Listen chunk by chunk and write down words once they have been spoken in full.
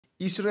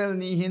Israel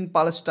ni hin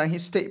Palestine hi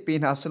state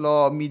pe na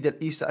selo Middle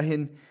East a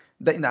hin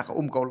dai na ka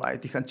ko lai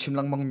ti khan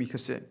chimlang mang mi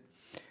khase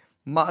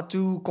ma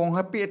tu kong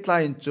ha pe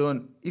tlain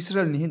chon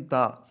Israel ni hin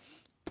ta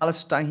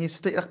Palestine hi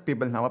state rak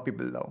people na ma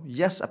people lo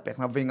yes apek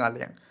na venga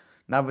leng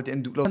na vati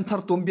enduk lo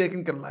thar tombia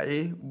kin kan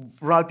lai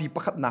ral pi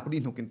pakhat nak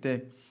din hukin te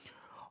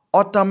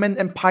Ottoman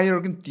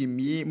Empire kin ti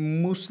mi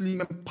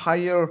Muslim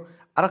Empire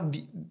arak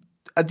di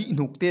adi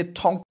nuk te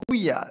thong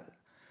kuya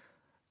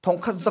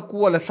thong khat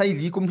zakwa la sai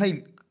li kum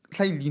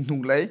lai li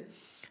nuk lai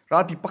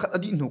ral pi pakhat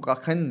adi nuk ka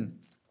khan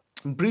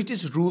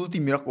British rule ti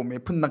mirak ome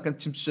phun na kan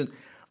chimchen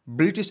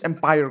British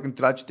Empire kan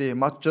trajte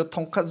ma cho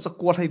thong khat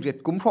zakwa lai ret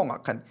kum rong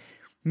akhan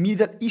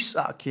Middle East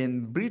a ken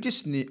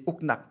British ni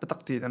uknak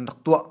patakti an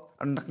raktua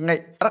an ngai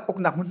arak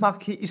uknak mun ma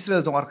khi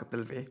Israel jong arak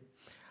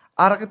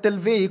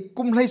telve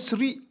kum lai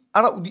sri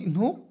ara udi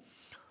nu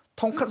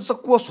thong khat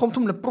zakwa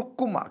somthum le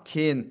prokuma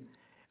ken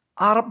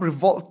Arab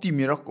revolt ti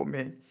mirak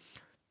ome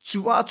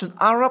chuwa chun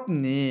Arab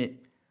ni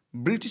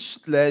British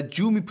le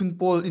Jumi phun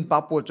pol in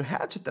papol cho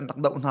ha chet an rak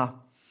dau na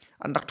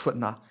an rak thuat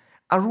na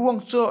aruang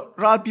cho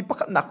ral pi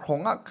pakat nak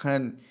khonga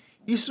khan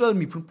Israel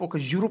mi phun pol ka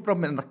Europe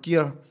ram an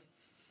rakir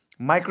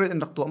migrate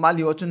nak to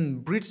mali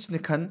ochun British ni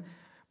khan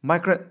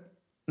migrate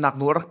nak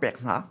no rak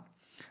pek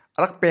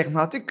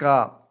na ti ka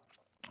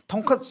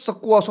thongkhat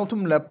sakwa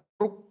somthum la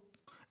pruk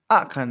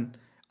a khan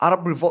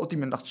Arab revolt ti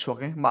men rak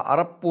chuak ma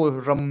Arab pol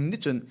ram ni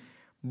chun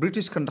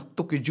British khan rak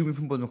to ki Jumi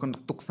phun pol no khan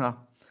rak tuk na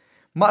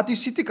ma ti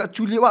city ka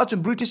chuliwa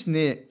chun British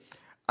ne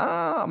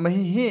ma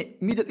he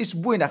Middle East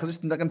boy na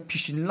khajis na kan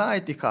pishin lai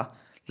ti kha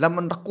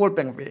laman rak kol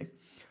peng ve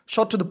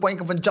short to the point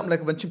ka van jump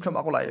like van chim tham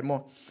akolai mo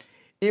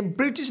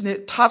British ne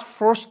task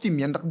force team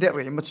yan rak der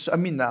ma chu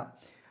amina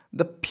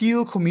the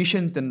Peel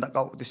Commission ten rak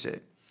out this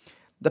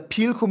the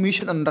Peel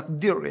Commission an rak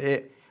der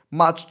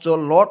ma chu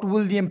Lord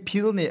William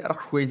Peel ne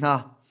rak huina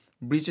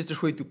British te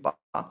hui tu pa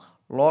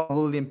Lord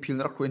William Peel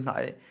rak huina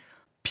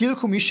Peel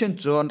Commission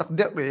chu rak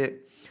der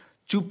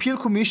chu Peel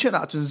Commission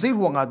a chun zai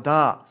ruanga da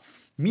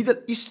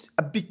Middle East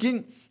a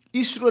begin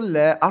Israel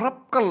le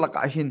Arab kal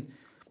laka hin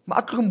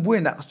ma atlum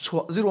buena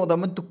chu zero da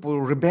man tu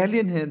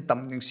rebellion hen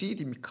tam ning si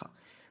ti mikha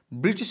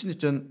British ni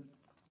chun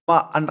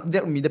ma anak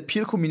der mi the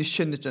Peel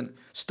Commission ni chun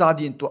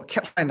study into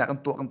khetlaina kan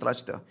to kan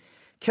trachta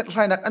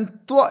khetlaina an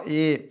to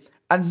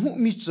an mu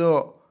mi cho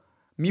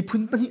mi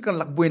phun pani kan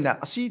lak buena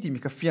asi ti mi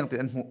ka fiang te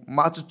an mu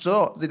ma chu cho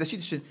zeda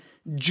si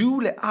Jew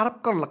le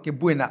Arab kan lak ke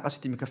buena asi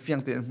ti mi ka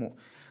fiang te an mu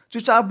chu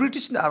cha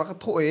British na ar ka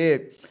tho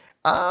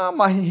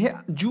ma he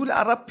Jew le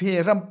Arab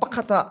he ram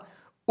pakhata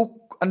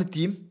uk an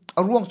tim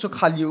aruang cho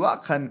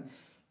khaliwa khan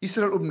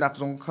Israel nak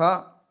jong kha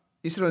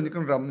Israel ni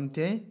kan ram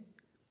te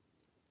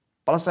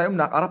Palestine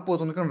nak Arab po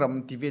ton kan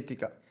ram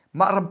tivetika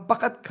ma ram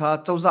pakat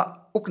kha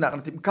chawza ukna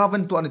kan tim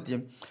kavan to an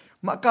tim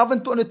ma kavan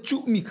to an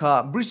chu mi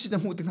kha British na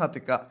mu ting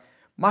hatika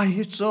ma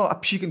hi cho a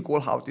phi kan call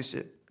how this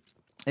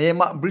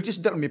ma British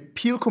der me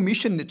Peel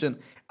Commission ni chen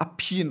a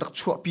phi nak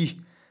chu pi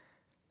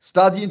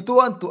study into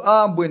an to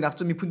boy nak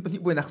chu mi phun pani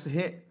boy nak se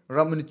he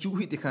ram ni chu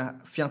hi tikha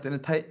fyang ten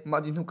thai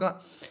ma din hu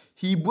ka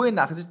hi boy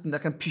nak chu na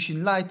kan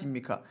pishin lai ti mi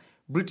kha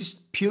British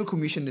Peel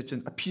Commission ni chen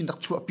a phi nak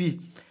chu pi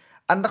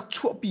anak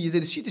chua pi je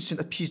citizen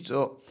a pi cho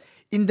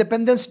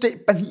independent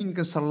state pan in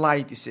kan salai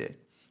ti se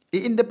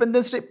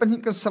independent state pan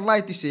in kan salai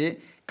ti se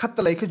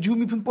khatlai kha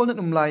Jumi phun pol na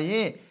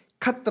umlai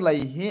khatlai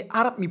he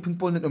Arab mi phun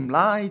pol na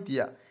umlai ti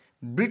ya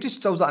British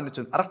chawza an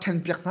chon arak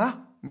then piak na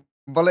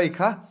balai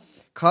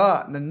kha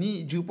nani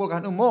Jupol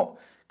kan umo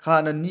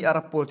kha nani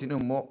Arab pol tin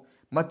umo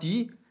mati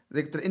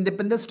rektor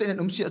independent state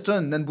na umsi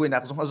chon nan buina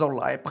ka zong azol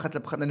lai pakhat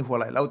nan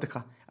hualai lau te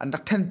kha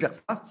anak then piak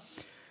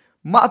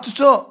ma chu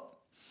cho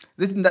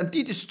that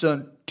is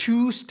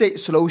two-state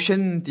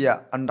solution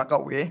dia andak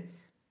awe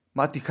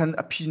mati khan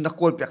aphi na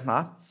kol pek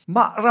na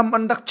ma ram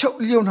andak chau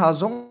lion ha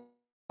zong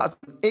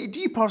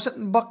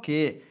 80%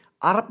 bakke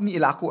Arab ni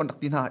ilaku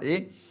andak tin ha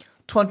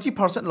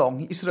 20%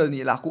 long Israel ni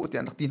ilaku te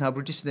andak tin ha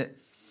British ne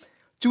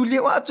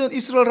chulewa chon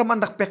Israel ram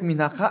andak pek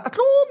mina kha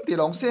atlum ti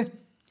long se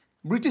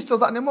British cho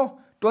za ne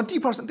mo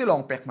 20% ti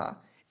long pek na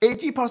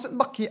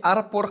 80% bakke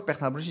Arab porak pek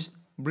na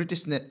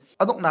British ne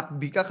adok nak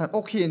bika khan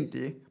okay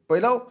enti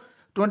pailau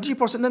 20%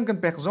 nan kan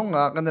pek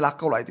zonga kan la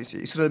ka lai ti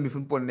Israel mi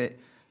phun pon ne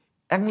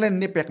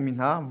England ne pek min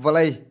ha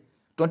valai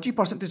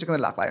 20% ti kan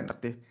la ka lai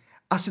nakte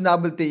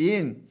asinable te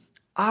in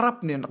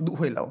Arab ne nak du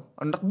hoilau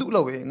nak du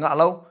lawe nga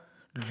law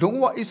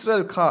longwa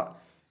Israel kha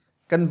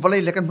kan valai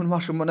le kan phun ma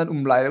shmanan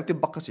umlai te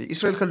bakasi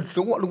Israel kha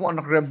longwa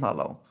nak rem na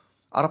law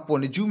Arab pon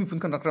ne ju mi phun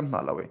kan nak rem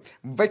na lawe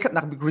vai khat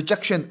nak big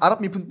rejection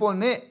Arab mi phun pon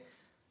ne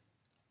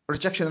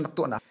rejection nak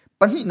to na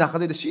pani na ka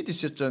de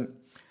citizen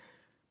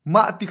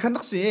ma ti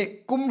khanak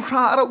se kum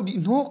ra ra di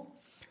nok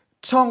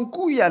chong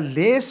ku ya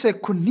le se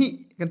khuni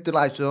kan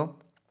tilai cho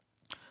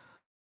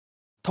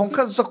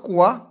thongkha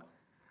zakwa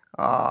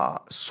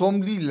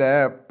somli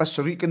le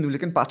pasori kan nule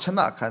kan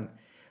pachana khan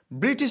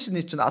British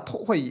ni chana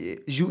tho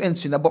hoi UN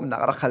sina bom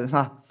na ra khal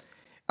na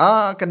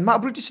kan ma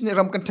British ni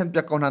ram kan than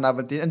pya kauna na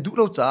ban tin an du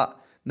lo cha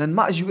nan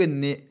ma UN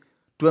ni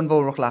tuan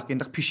vo rok lak in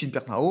rak pishin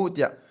pyak na o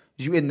tia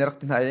UN ne rak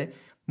tin hai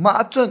ma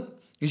achon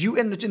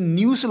UN nó chân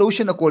new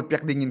solution ở cột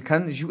bẹc đình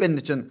khăn UN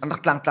nó chân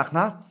anak lang tak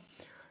na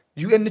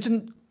UN nó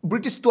chân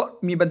British tuat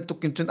mi bentuk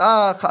chân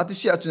khá tí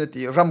xia chân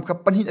tí ram khắp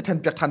pan hin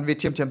athan bẹc than về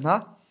thiêm na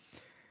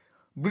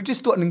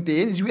British tuat ning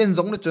tin UN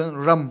giống nó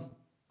chân ram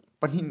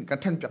pan hin kan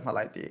than bẹc na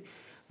lại tí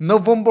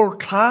November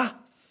khá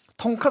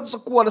thong khát sa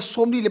qua là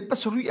som đi le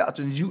pasuri a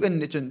chân UN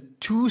nó chân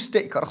two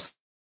state karak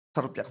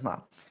sar bẹc na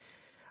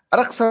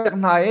arak sar bẹc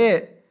na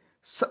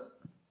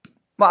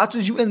mà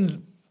chân UN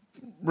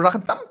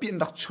rakan tampi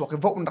ndak chuak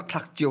vo ndak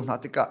thak chiu na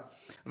tika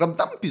ram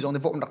tampi zong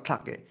vo ndak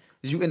thak e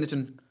UN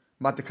chun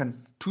ma te khan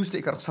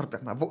Tuesday ka raksar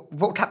pek na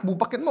vo thak bu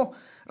paket mo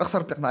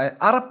raksar pek na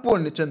arab pol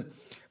ne chen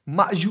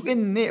ma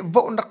UN ne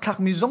vo ndak thak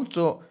mi zong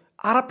cho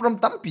arab ram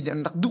tampi ne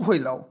ndak du hoi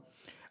law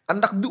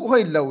andak du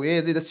hoi law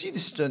e the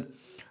citizen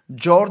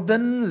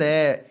Jordan le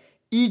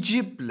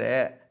Egypt le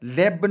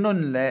Lebanon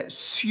le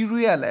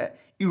Syria le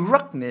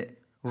Iraq ne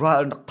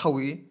ral ndak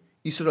thawi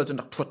Israel chen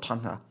ndak thot than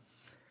ha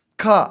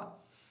kha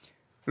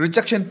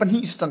rejection pan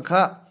hi istang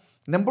kha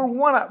number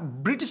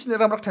 1 British ne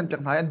ram rak than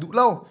pek na du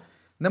law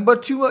number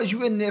 2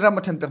 UN ne ram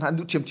than pek na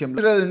du chem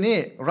Israel ne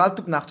ral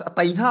tuk nak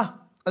atai na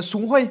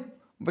sung hoi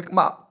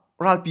ma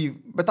ral pi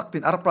betak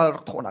tin arab ral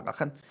rak thona ka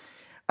khan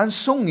an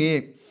sung e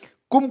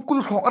kum kul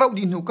khong arau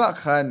din hu ka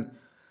khan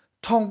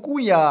thong ku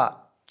ya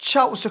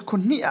chau se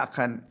khun ni a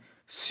khan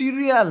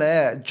Syria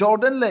le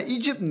Jordan le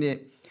Egypt ne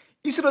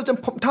Israel jam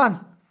phom than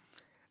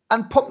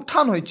an phom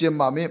than hoi chem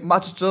ma me ma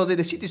chu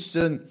the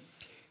citizen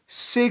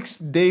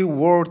 6-day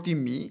war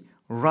timi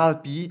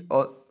ralpi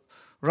or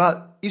ral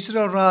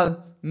Israel ral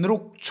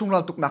nruk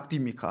chungral tuknak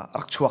timi kha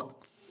arak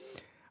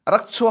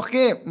chuak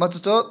ke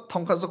macho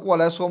thongkha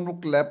jakwala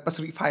somruk lab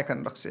pasri phai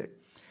khan rakse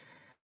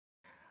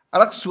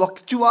arak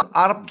chuak chuwa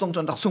arab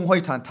chongchon dak sung hoi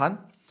than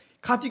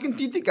khati kin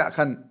ti ka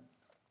khan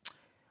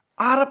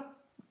arab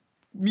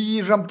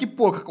mi ram ki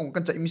pol kha kong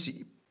kan chai mi si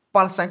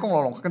Palestine kong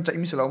long kan chai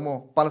mi selaw mo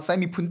Palestine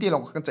mi phunti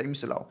long kan chai mi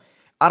selaw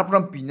arab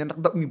ram pi nan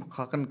dak mi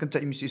kha kan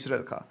chai mi si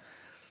Israel kha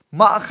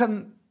ma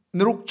khan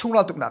nruk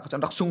chungla tukna ka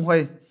dak sung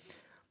hoi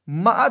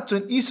ma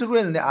chun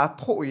Israel ne a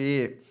tho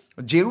e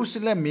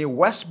Jerusalem me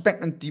West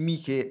Bank an timi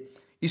ke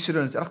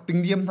Israel rak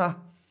tingdiam na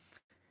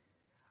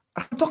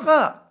to ka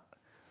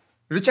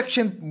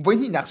rejection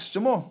voini nak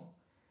chmo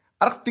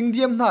rak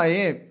tingdiam na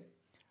e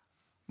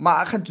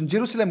ma khan chun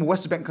Jerusalem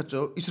West Bank ka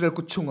cho Israel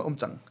ku chunga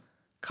chang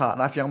kha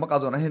na fyang ma ka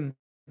zo na hin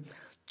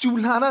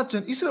chulhana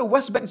chun Israel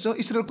West Bank cho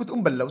Israel ku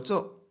bal lo cho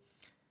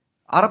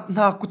Arab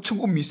na ku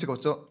chung mi se ko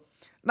cho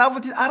na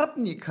vatin Arab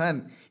ni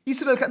khan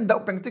Israel kan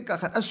dau peng tik ka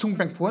khan an sung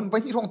peng phon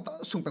vai ni rong ta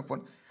sung peng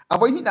phon a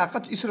vai ni na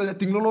kha Israel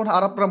ting lo na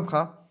Arab ram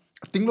kha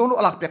ting lo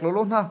alak pek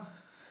lo na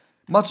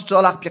ma chu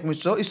alak pek mi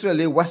cho Israel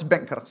le West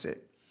Bank kar se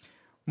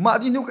ma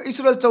di nu ka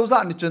Israel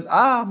chawza ni chun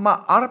ma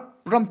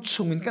Arab ram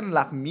chungin kan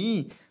lak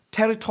mi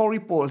territory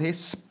pol he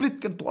split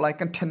kan to lai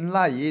kan ten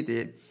lai ye de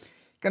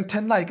kan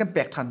ten lai kan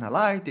pek than na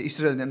lai te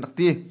Israel ne nak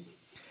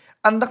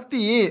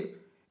ti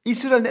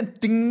Israel ne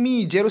ting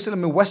mi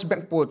Jerusalem West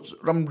Bank port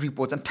ram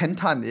report an ten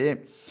than e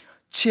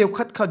cheu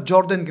khat kha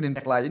Jordan kin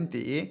pek lai in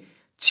te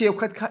cheu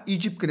khat kha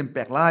Egypt kin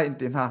pek lai in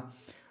te na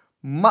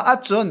ma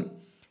chon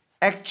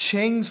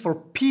exchange for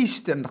peace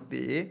ten nak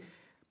te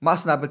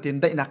mas na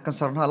betin dai nak kan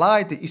sar na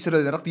lai te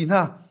Israel nak ti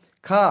na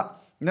kha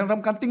nang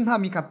ram kan ting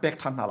na mi kan pek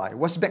than na lai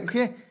West Bank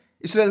ke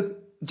Israel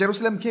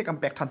Jerusalem ke kan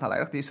pek than na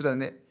lai rak te Israel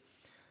ne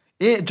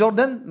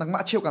Jordan nang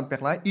ma cheu kan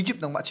pek lai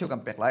Egypt nang ma cheu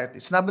kan pek lai te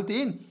snabel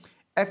tin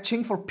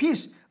exchange for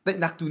peace dai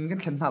nak tun kan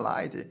khen na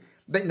lai te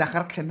dai nak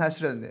rak khen na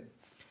Israel ne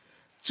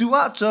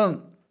chuwa chang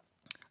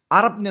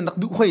Arab ne nak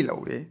du khoi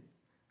lo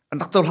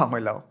nak chol hang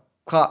mai lo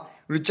kha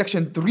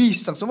rejection 3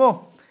 sang somo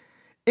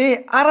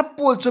Arab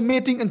pol cho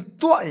meeting and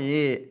to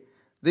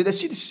they the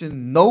citizen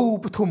no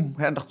pathum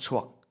han dak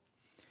chuak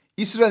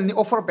Israel ni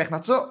offer back na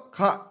cho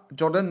kha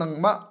Jordan nang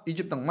ma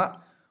Egypt nang ma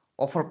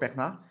offer back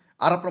na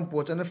Arab ram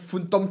po chan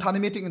fun tom thani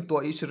meeting and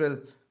to Israel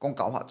kong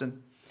kaw ha chan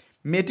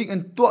meeting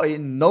and to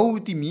no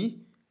ti mi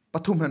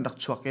pathum han dak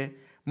chuak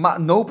ma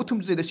no pathum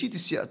je the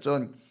citizen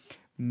chon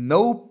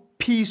no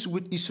peace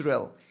with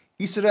Israel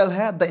Israel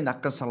had the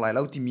inakan salai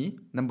lau timi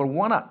number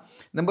 1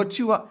 number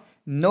 2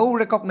 no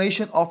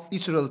recognition of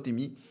Israel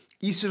timi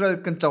Israel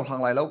kan chaw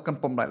hang lai lau kan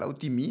pom lai lau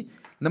timi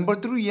number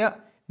 3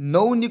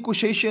 no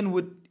negotiation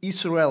with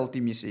Israel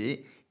timi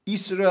se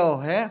Israel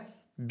ha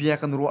bia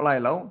kan ro lai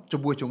lau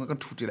chobu chong kan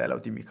thuti lai lau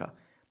timi kha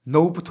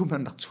no puthum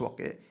han dak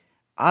chuak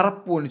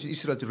Arab pol ni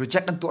Israel to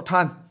reject an to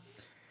than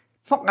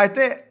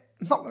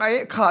nok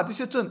ngai kha ti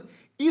se chun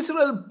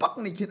Israel bak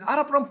ni kin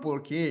Arab ram pol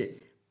ke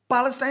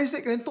Palestine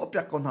state kan to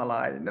pyak kon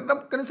halai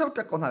nam kan sar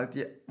pyak kon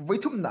halti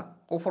voithum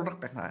nak offer rak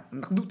pyak na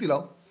nak du ti lo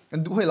kan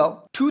du hoi lo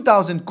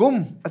 2000 kum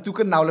atu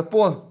kan naw le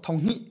pol thong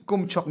hi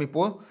kum chok mi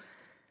pol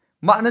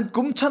ma nan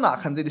kum chana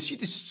khan de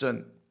citizen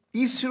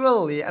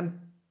Israel and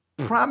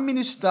prime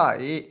minister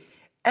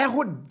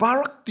Ehud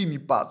Barak ti mi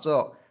pa cho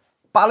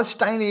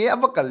Palestine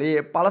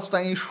avakale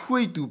Palestine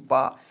shui tu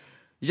pa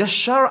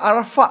Yashar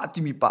Arafat ti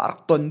mi pa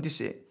arak ton di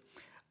se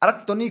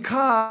arak toni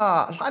kha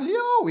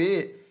halio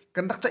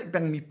kan dak chai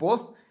peng mi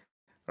pol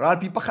ral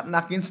pi pakhat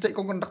nakin state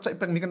kong kan dak chai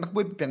peng mi kan dak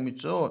boy peng mi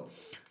cho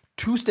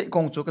two state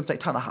kong cho kan chai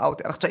thana hau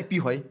te arak chai pi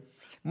hoi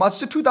ma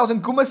chu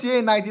 2000 kuma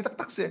se 90 tak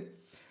tak se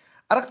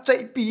arak chai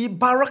pi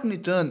barak ni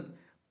chon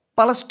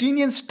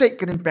Palestinian state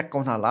kan impact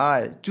kon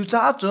halai chu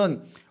cha chon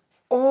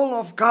all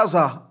of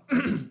Gaza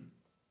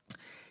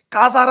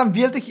Gaza ram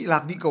vial te ki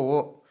lak di ko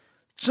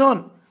chon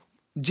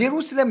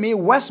Jerusalem me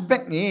West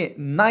Bank ni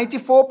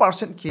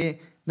 94% ke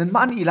nan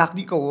man ilak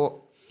di ko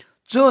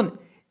chon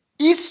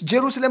East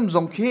Jerusalem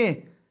zong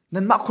ke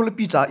nan ma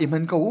khulpi cha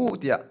iman ko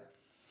tia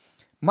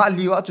ma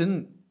liwa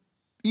chun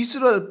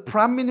Israel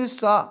Prime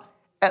Minister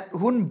at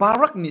hun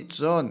barak ni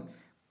chon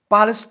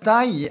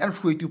Palestine an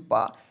hrui tu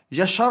pa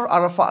Yashar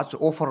Arafat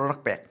offer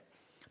rak pek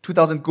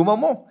 2000 kuma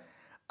mo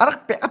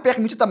arak pek apek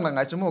mi tam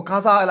ngai chumo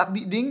Gaza ilak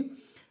di ding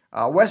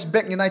West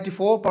Bank ni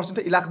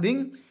 94% ilak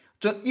ding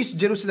chon East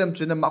Jerusalem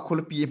chun ma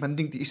khulpi man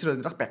ding ti Israel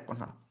rak pek kon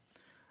ha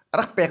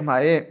rak pek na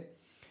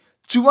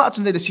chuwa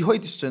chun de si hoi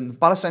tis chun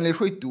Palestine le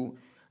hrui tu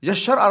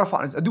Yashar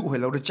Arafat adu hoi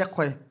lo reject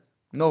hoi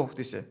no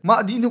this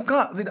ma di nu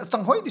ka zida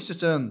chang hoi tis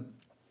chun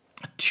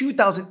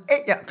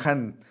 2008 ya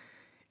khan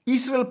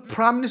Israel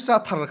Prime Minister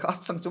thar ka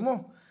chang chumo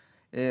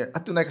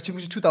atu na ka chim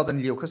 2000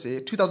 liu ka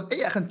se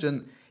 2008 ya khan chun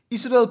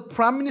Israel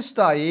Prime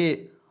Minister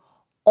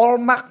all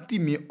mark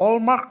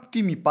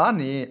timi pa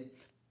ne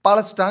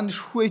Palestine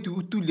hrui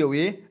tu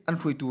lewe an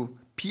hrui tu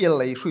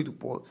PLA hrui tu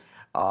pol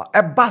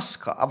Abbas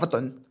ka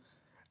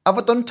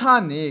avaton tha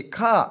ne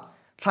kha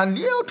than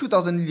liu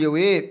 2000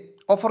 lewe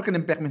offer kan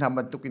impact min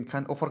hamad tukin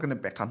khan offer kan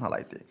impact khan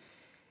halaite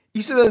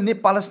Israel ne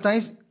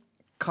Palestine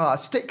ka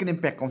state kan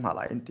impact kon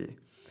halai ente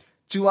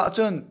chuwa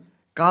chon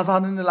Gaza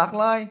ne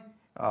laklai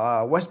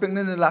West Bank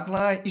ne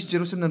laklai East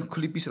Jerusalem ne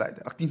khulipis lai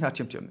aktin ha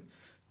chem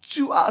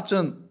chuwa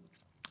chon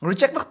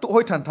reject nak to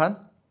hoi than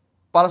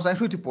Palestine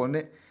hrui tu pol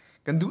ne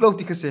kan du lau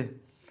ti ka se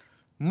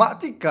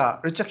matika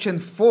rejection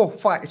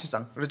 4 5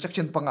 isang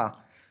rejection panga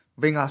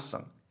venga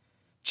sang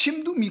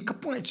chimdu mi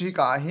kapung chi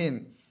ka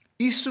hen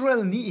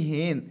Israel ni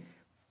hen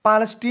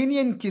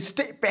Palestinian ki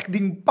state pack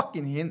ding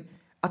bakin hen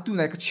atu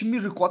na ka chimi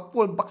record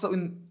pol baksa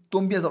in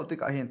tombia zau te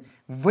ka hen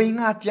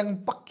venga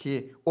tiang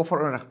pakke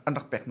offer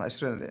anak pack na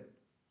Israel le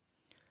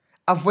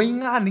a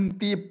venga ning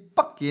ti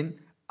pakin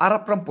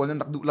arab ram pol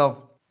nak du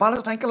lau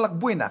Palestine ka lak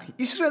buena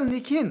Israel ni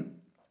kin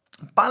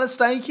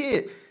Palestine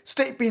ke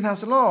state pain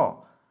has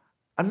law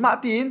an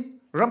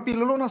matin rampi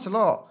lolo na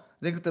slo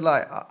jeng ka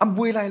lai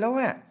ambui lai law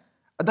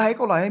adai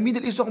ko lai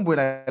middle east ambui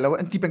lai law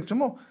anti peng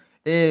chmo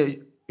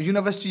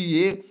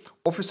university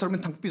officer min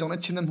thangpi jong na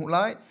chimnan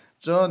hulai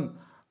jon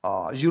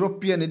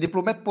European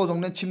diplomat po jong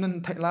na chimnan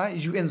thai lai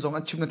UN jong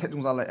an chimnan thai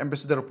jong zal lai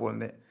ambassador pol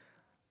ne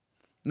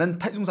nan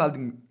thai jong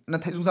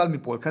zal mi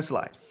pol khas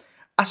lai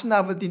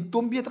asna vatin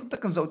tombia tak tak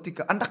kan zauti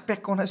ka andak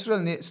pek kon Israel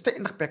ne state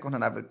andak pek kon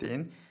na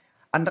vatin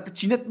andak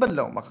chinet ban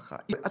law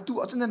makha atu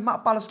achanan ma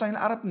Palestine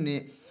Arab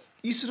ne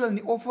Israel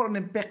ni offer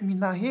ne pek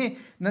mina he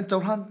nan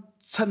chawhan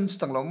chan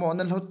stang law mo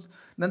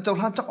nan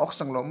chawhan chak ok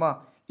sang law ma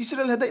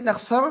Israel ha dai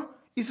naksar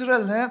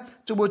Israel ha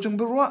chubo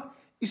chungburwa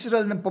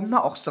Israel nan pomna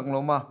ok sang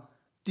law ma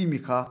timi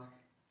kha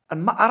an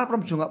ma Arab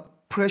ram chunga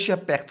pressure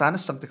pek tan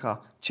sang te kha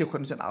che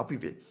khon chan au pi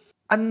ve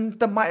an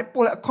ta mai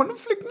pol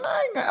conflict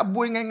ngai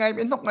abui ngai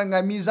be nok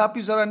ngai mi za pi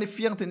zara ni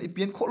fiang ten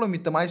ipien kholo mi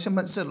ta mai se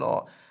man se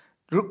lo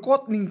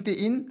record ning te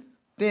in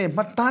te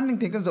matan ning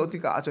te kan zauti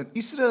ka achon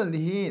Israel ni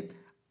hi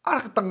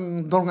ark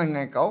tang dor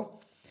ngai kau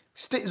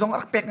state zong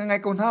ark pek ngai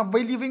kau na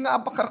vai living a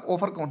bakar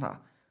offer kau na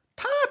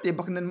tha te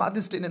bak nan ma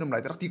din state nem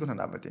lai rak ti kau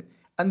na bate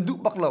an du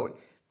bak law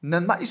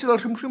nan ma Israel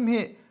hrim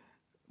he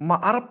ma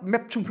Arab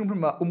map chung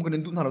ma kan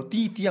du na lo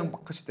ti tiang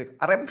bak ka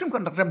state arab hrim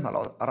kan rem na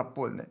lo Arab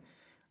pol ne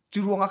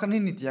churuanga kan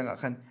ni tiang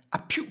kan a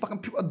phiu bakan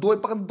phiu a doi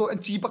bakan doi an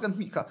chi bakan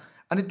mi ka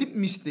ani tip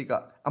mistake a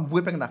am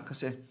boi peng nak ka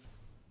se